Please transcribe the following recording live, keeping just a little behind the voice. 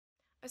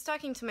was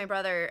talking to my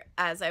brother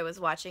as I was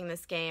watching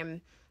this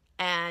game,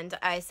 and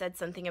I said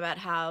something about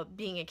how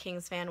being a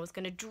Kings fan was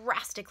going to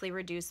drastically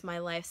reduce my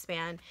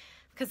lifespan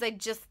because I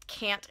just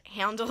can't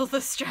handle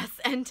the stress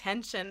and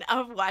tension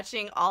of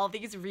watching all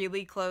these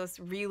really close,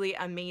 really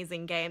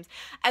amazing games.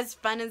 As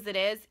fun as it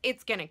is,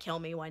 it's going to kill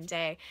me one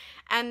day.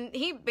 And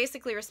he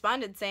basically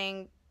responded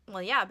saying,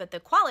 well, yeah, but the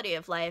quality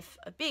of life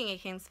of being a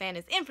Kings fan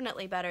is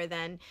infinitely better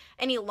than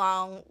any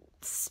long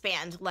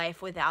spanned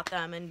life without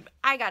them. And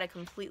I gotta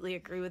completely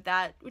agree with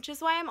that, which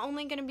is why I'm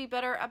only gonna be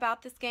bitter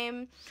about this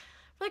game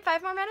for like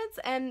 5 more minutes,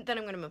 and then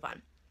I'm gonna move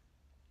on.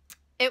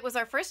 It was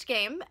our first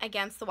game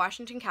against the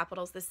Washington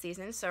Capitals this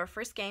season, so our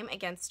first game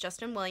against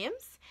Justin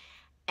Williams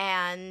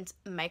and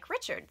Mike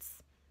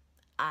Richards.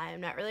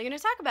 I'm not really going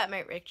to talk about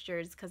Mike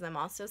Richards because I'm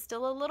also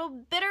still a little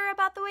bitter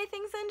about the way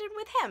things ended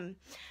with him.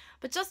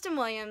 But Justin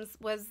Williams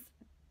was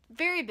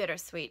very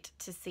bittersweet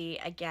to see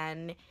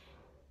again.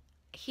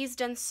 He's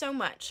done so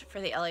much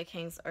for the LA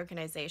Kings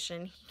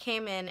organization. He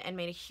came in and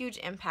made a huge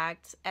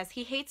impact, as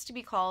he hates to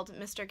be called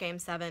Mr. Game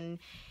 7.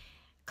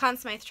 Conn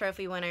Smythe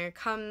Trophy winner,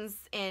 comes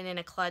in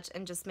a clutch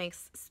and just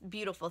makes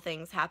beautiful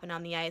things happen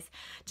on the ice,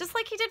 just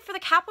like he did for the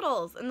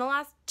Capitals in the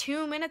last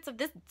 2 minutes of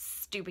this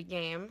stupid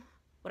game.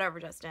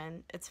 Whatever,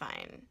 Justin, it's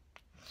fine.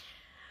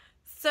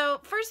 So,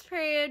 first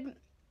period,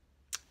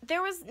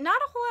 there was not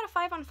a whole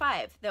lot of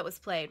 5-on-5 that was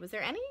played. Was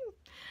there any?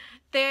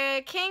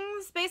 The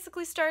Kings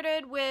basically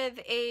started with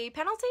a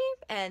penalty,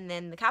 and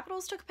then the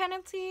Capitals took a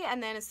penalty,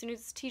 and then as soon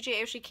as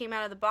TJ Oshie came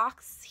out of the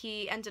box,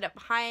 he ended up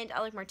behind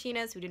Alec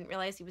Martinez, who didn't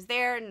realize he was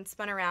there, and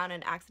spun around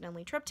and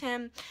accidentally tripped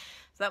him.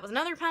 So that was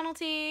another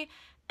penalty,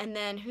 and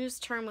then whose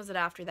turn was it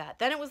after that?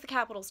 Then it was the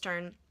Capitals'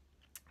 turn.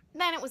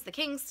 Then it was the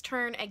Kings'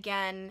 turn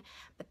again,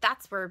 but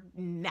that's where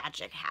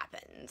magic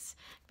happened.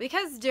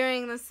 Because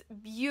during this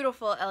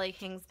beautiful LA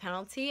Kings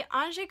penalty,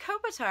 Anze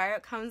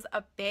Kopitar comes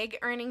up big,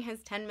 earning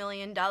his $10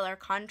 million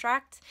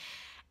contract,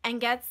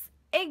 and gets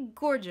a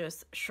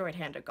gorgeous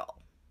shorthanded goal.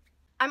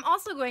 I'm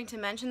also going to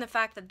mention the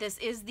fact that this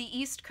is the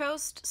East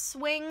Coast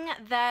swing,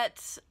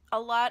 that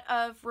a lot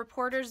of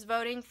reporters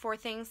voting for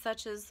things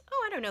such as,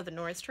 oh, I don't know, the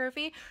Norris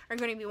Trophy, are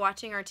going to be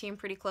watching our team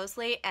pretty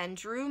closely, and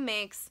Drew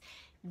makes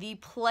the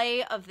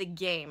play of the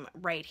game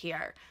right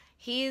here.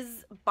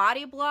 His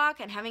body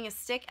block and having his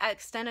stick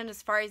extended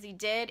as far as he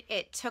did,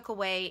 it took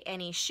away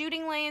any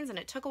shooting lanes and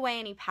it took away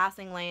any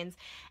passing lanes,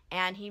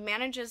 and he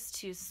manages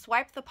to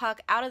swipe the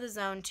puck out of the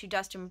zone to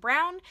Dustin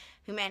Brown,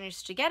 who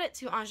managed to get it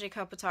to Anze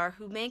Kopitar,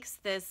 who makes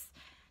this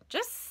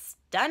just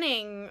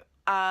stunning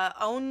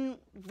own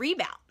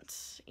rebound.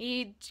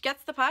 He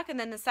gets the puck, and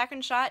then the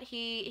second shot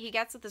he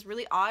gets at this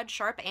really odd,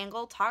 sharp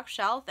angle, top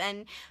shelf,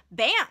 and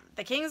bam!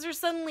 The Kings are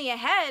suddenly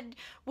ahead,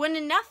 1-0,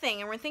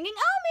 and we're thinking,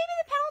 oh, maybe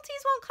the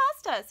penalties won't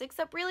cost us,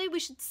 except really we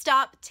should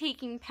stop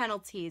taking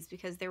penalties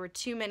because there were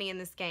too many in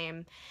this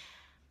game.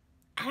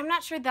 And I'm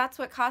not sure that's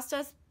what cost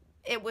us.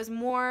 It was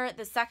more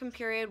the second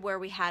period where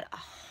we had a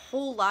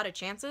whole lot of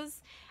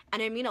chances,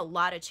 and I mean a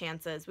lot of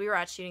chances. We were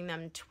out shooting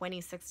them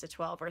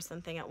 26-12 or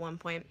something at one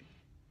point.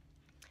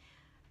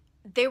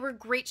 They were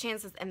great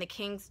chances, and the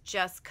Kings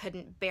just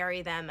couldn't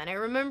bury them. And I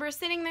remember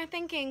sitting there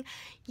thinking,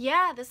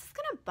 yeah, this is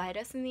going to bite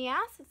us in the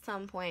ass at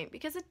some point,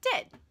 because it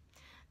did.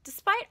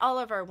 Despite all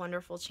of our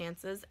wonderful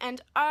chances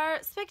and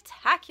our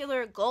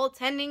spectacular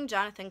goaltending,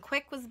 Jonathan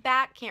Quick was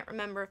back. Can't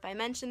remember if I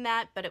mentioned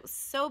that, but it was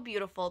so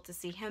beautiful to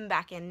see him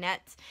back in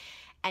net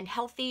and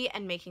healthy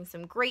and making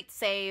some great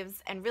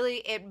saves, and really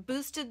it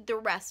boosted the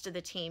rest of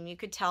the team. You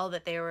could tell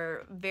that they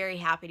were very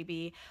happy to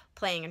be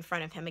playing in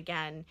front of him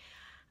again.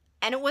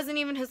 And it wasn't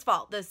even his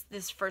fault,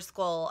 this first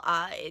goal.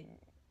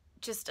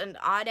 Just an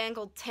odd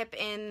angle tip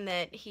in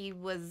that he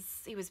was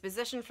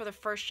positioned for the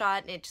first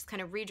shot, and it just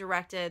kind of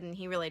redirected, and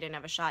he really didn't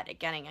have a shot at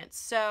getting it.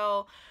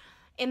 So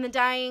in the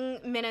dying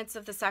minutes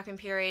of the second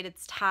period,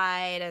 it's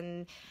tied,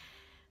 and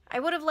I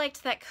would have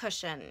liked that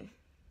cushion.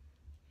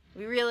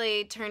 We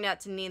really turned out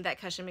to need that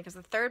cushion, because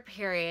the third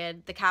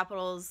period, the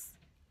Capitals,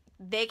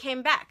 they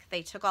came back.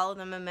 They took all of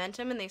the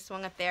momentum and they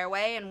swung it their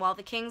way, and while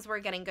the Kings were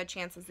getting good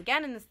chances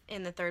again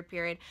in the third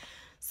period,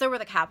 so were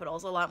the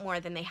Capitals, a lot more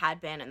than they had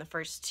been in the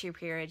first 2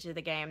 periods of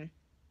the game.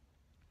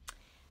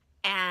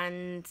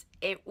 And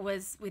it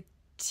was with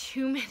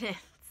 2 minutes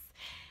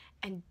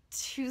and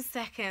 2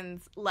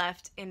 seconds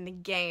left in the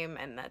game,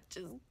 and that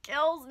just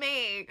kills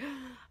me,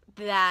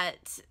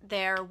 that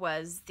there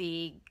was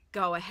the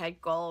go-ahead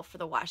goal for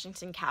the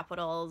Washington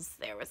Capitals.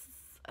 There was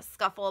a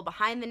scuffle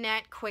behind the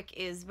net. Quick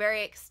is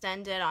very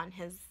extended on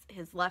his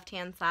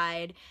left-hand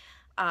side,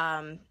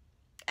 and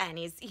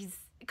he's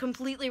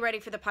completely ready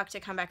for the puck to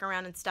come back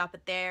around and stop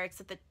it there,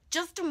 except that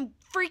Justin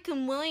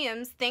freaking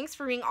Williams, thanks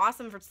for being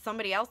awesome for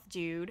somebody else,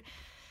 dude.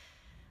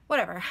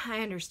 Whatever,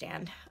 I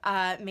understand.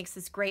 Makes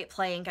this great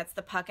play and gets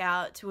the puck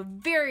out to a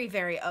very,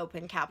 very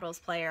open Capitals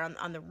player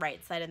on the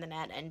right side of the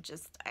net, and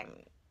just,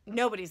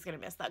 nobody's going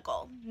to miss that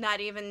goal. Not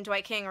even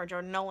Dwight King or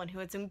Jordan Nolan, who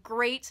had some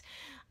great,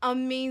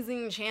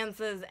 amazing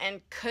chances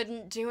and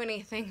couldn't do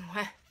anything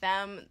with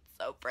them. It's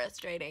so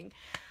frustrating.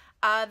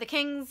 The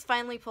Kings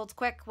finally pulled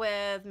Quick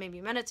with maybe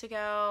a minute to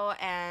go,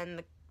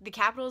 and the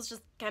Capitals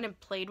just kind of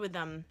played with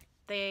them.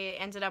 They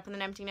ended up with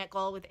an empty net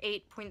goal with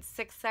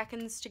 8.6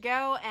 seconds to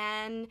go,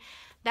 and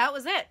that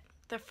was it.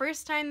 The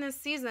first time this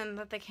season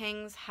that the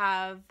Kings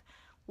have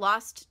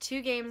lost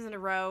 2 games in a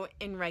row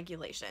in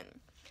regulation.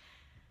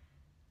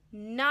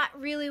 Not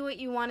really what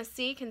you want to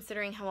see,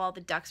 considering how all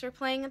the Ducks are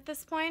playing at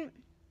this point.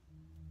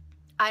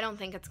 I don't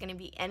think it's going to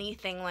be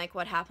anything like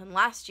what happened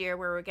last year,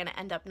 where we're going to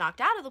end up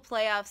knocked out of the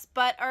playoffs,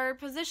 but our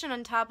position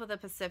on top of the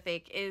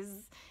Pacific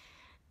is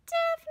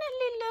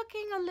definitely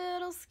looking a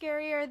little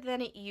scarier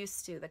than it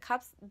used to.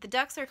 The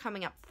Ducks are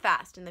coming up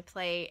fast, and they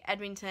play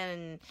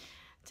Edmonton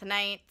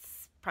tonight.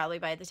 Probably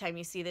by the time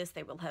you see this,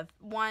 they will have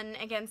won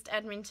against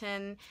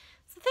Edmonton.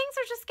 So things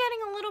are just getting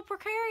a little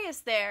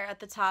precarious there at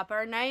the top.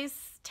 Our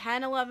nice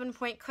 10-11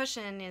 point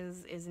cushion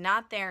is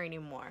not there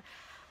anymore.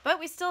 But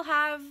we still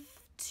have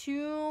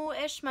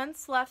 2-ish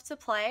months left to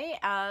play.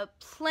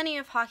 Plenty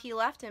of hockey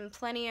left, and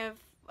plenty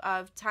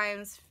of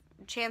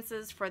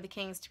chances for the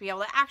Kings to be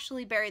able to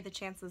actually bury the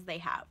chances they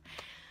have.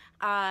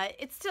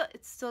 It's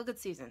still a good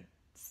season.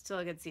 Still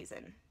a good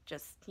season.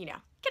 Just,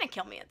 gonna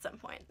kill me at some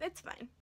point. It's fine.